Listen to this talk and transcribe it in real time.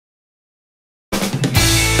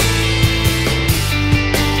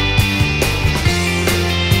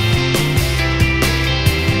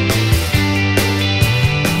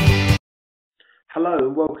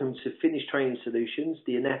and welcome to Fitness Training Solutions,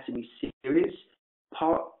 the Anatomy series,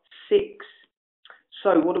 part 6.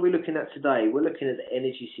 So what are we looking at today? We're looking at the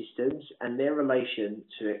energy systems and their relation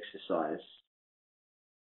to exercise.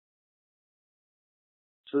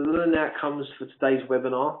 So the learning outcomes for today's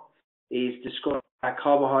webinar is describe how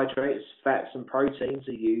carbohydrates, fats and proteins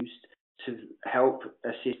are used to help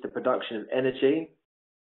assist the production of energy.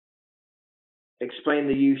 Explain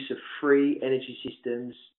the use of three energy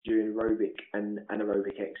systems during aerobic and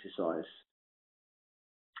anaerobic exercise.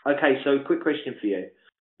 Okay, so quick question for you.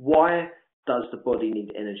 Why does the body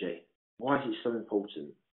need energy? Why is it so important?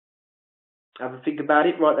 Have a think about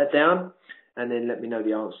it, write that down, and then let me know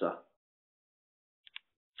the answer.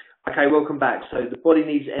 Okay, welcome back. So the body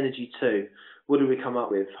needs energy too. What do we come up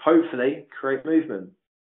with? Hopefully, create movement,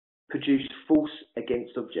 produce force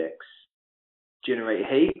against objects, generate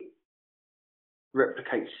heat,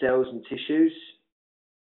 replicate cells and tissues,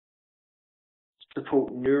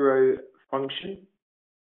 support neurofunction,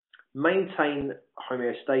 maintain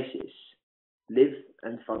homeostasis, live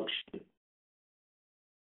and function.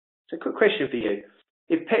 So quick question for you.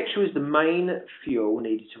 If petrol is the main fuel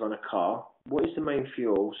needed to run a car, what is the main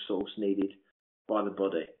fuel source needed by the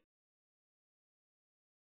body?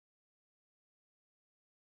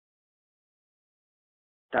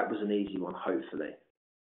 That was an easy one, hopefully.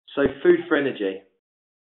 So food for energy.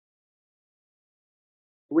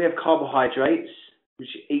 We have carbohydrates, which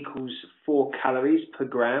equals 4 calories per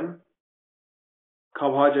gram.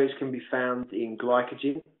 Carbohydrates can be found in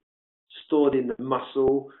glycogen, stored in the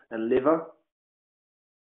muscle and liver.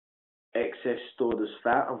 Excess stored as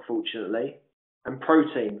fat, unfortunately. And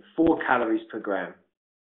protein, 4 calories per gram.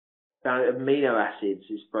 Found amino acids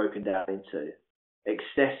is broken down into.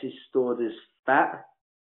 Excess is stored as fat.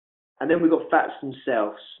 And then we've got fats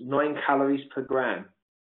themselves, 9 calories per gram.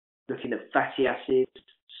 Looking at fatty acids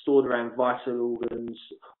stored around vital organs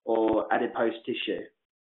or adipose tissue.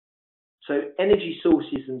 So energy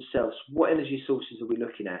sources themselves, what energy sources are we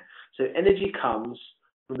looking at? So energy comes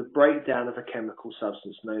from the breakdown of a chemical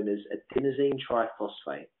substance known as adenosine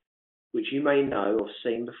triphosphate, which you may know or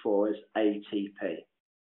seen before as ATP,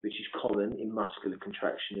 which is common in muscular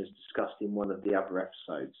contraction as discussed in one of the other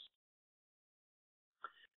episodes.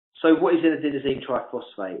 So what is an adenosine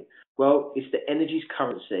triphosphate? Well, it's the energy's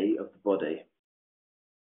currency of the body.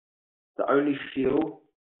 The only fuel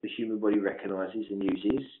the human body recognises and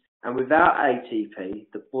uses, and without ATP,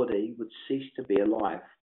 the body would cease to be alive.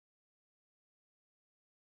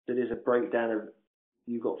 So there's a breakdown of,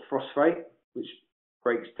 you've got phosphate, which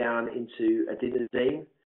breaks down into adenosine,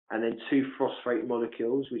 and then 2 phosphate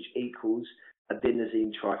molecules, which equals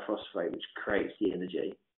adenosine triphosphate, which creates the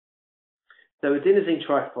energy. So adenosine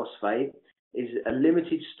triphosphate is a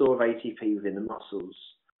limited store of ATP within the muscles.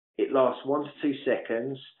 It lasts 1 to 2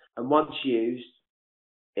 seconds, and once used,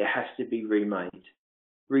 it has to be remade.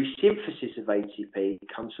 Resynthesis of ATP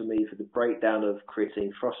comes from either the breakdown of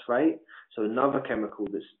creatine phosphate, so another chemical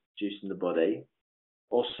that's produced in the body,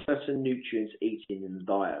 or certain nutrients eaten in the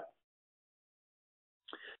diet.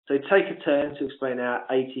 So take a turn to explain how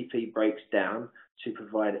ATP breaks down to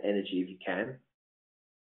provide energy if you can.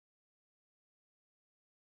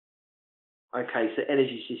 Okay, so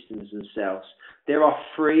energy systems themselves. There are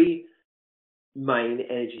 3 main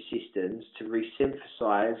energy systems to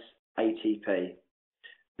resynthesize ATP.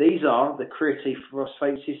 These are the creatine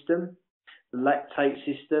phosphate system, the lactate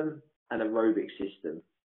system, and aerobic system.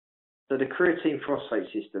 So the creatine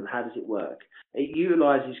phosphate system, how does it work? It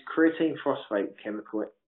utilizes creatine phosphate chemical,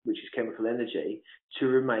 which is chemical energy, to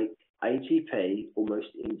remake ATP almost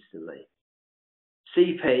instantly.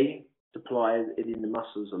 CP supplies in the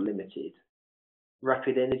muscles are limited.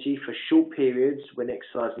 Rapid energy for short periods when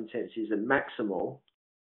exercise intensity is at maximal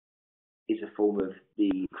is a form of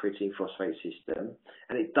the creatine phosphate system,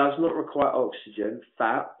 and it does not require oxygen,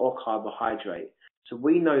 fat or carbohydrate. So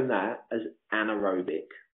we know that as anaerobic.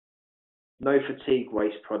 No fatigue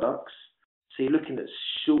waste products. So you're looking at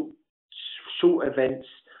short events,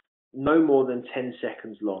 no more than 10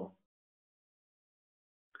 seconds long.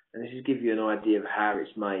 And this is give you an idea of how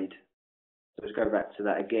it's made. So let's go back to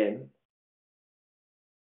that again.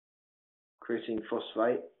 Creatine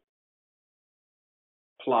phosphate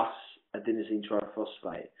plus adenosine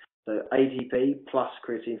triphosphate. So ATP plus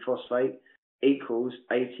creatine phosphate equals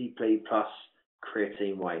ATP plus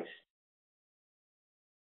creatine waste.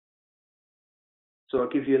 So I'll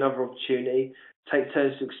give you another opportunity. Take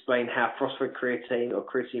turns to explain how phosphocreatine or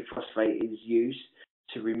creatine phosphate is used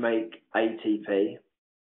to remake ATP.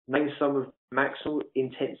 Name some of the maximal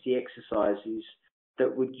intensity exercises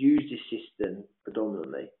that would use this system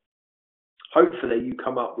predominantly. Hopefully you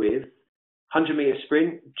come up with 100-meter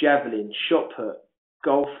sprint, javelin, shot put,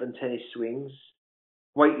 golf and tennis swings,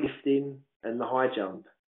 weightlifting, and the high jump.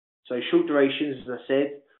 So short durations, as I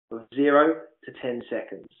said, of 0 to 10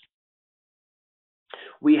 seconds.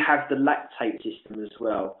 We have the lactate system as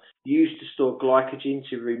well, used to store glycogen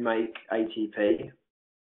to remake ATP.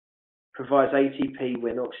 Provides ATP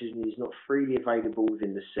when oxygen is not freely available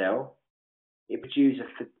within the cell. It produces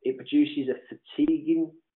a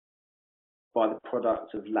fatiguing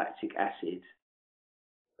byproduct of lactic acid.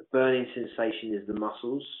 The burning sensation is the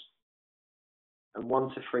muscles, and 1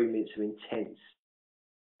 to 3 minutes of intense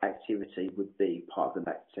activity would be part of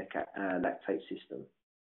the lactate system.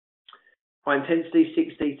 High intensity,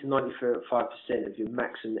 60 to 95% of your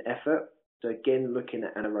maximum effort. So again, looking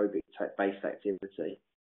at anaerobic based activity.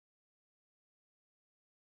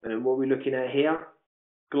 And then what we're looking at here,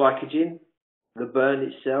 glycogen, the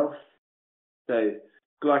burn itself. So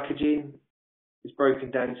glycogen is broken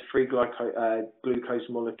down to 3 glucose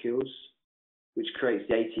molecules, which creates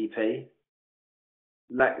the ATP.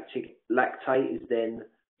 Lactate is then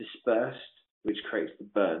dispersed, which creates the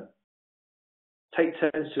burn. Take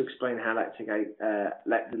turns to explain how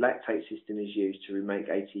the lactate system is used to remake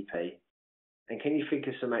ATP. And can you think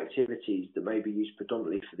of some activities that may be used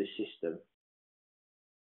predominantly for this system?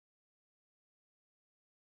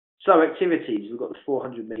 So activities, we've got the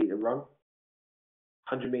 400-meter run,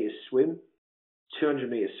 100-meter swim,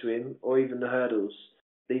 200-meter swim, or even the hurdles.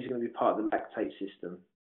 These are going to be part of the lactate system.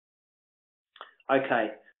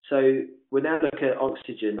 Okay, so we'll now look at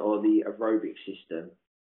oxygen or the aerobic system.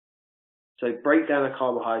 So break down the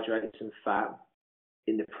carbohydrates and fat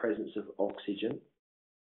in the presence of oxygen.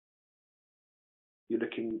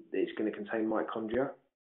 It's going to contain mitochondria.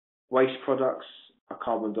 Waste products are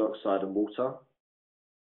carbon dioxide and water.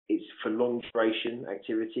 It's for long duration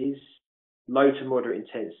activities, low to moderate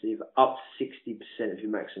intensity of up to 60% of your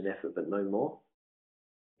maximum effort, but no more.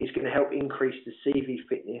 It's going to help increase the CV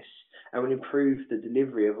fitness and will improve the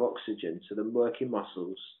delivery of oxygen to the working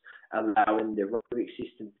muscles, allowing the aerobic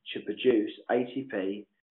system to produce ATP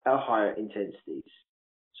at higher intensities.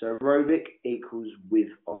 So aerobic equals with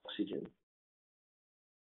oxygen.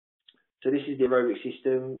 So this is the aerobic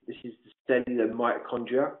system. This is the cellular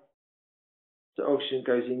mitochondria. So oxygen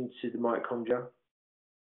goes into the mitochondria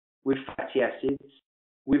with fatty acids,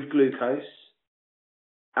 with glucose.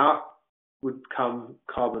 Out would come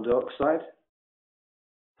carbon dioxide,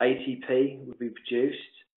 ATP would be produced,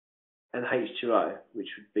 and H2O, which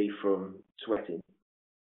would be from sweating.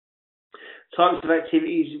 Types of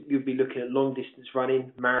activities, you'll be looking at long distance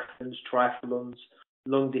running, marathons, triathlons,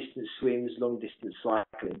 long distance swims, long distance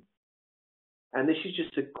cycling. And this is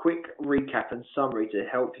just a quick recap and summary to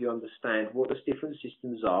help you understand what those different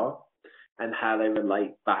systems are and how they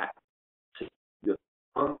relate back to your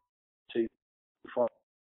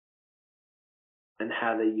and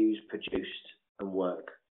how they're used, produced and work.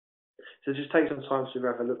 So just take some time to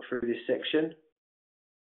have a look through this section.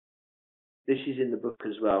 This is in the book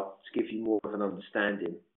as well to give you more of an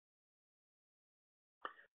understanding.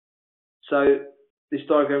 So this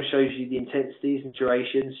diagram shows you the intensities and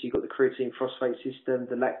durations. You've got the creatine phosphate system,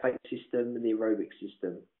 the lactate system and the aerobic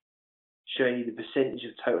system, showing you the percentage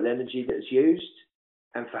of total energy that is used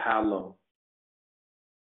and for how long.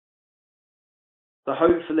 So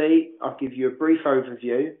hopefully I'll give you a brief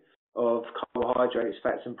overview of carbohydrates,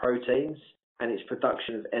 fats and proteins and its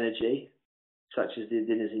production of energy, such as the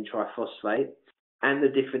adenosine triphosphate, and the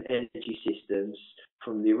different energy systems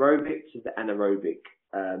from the aerobic to the anaerobic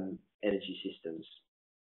energy systems.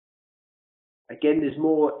 Again, there's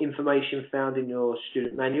more information found in your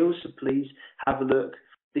student manual, so please have a look.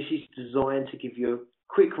 This is designed to give you a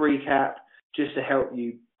quick recap just to help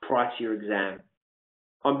you prior to your exam.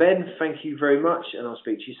 I'm Ben, thank you very much, and I'll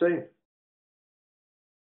speak to you soon.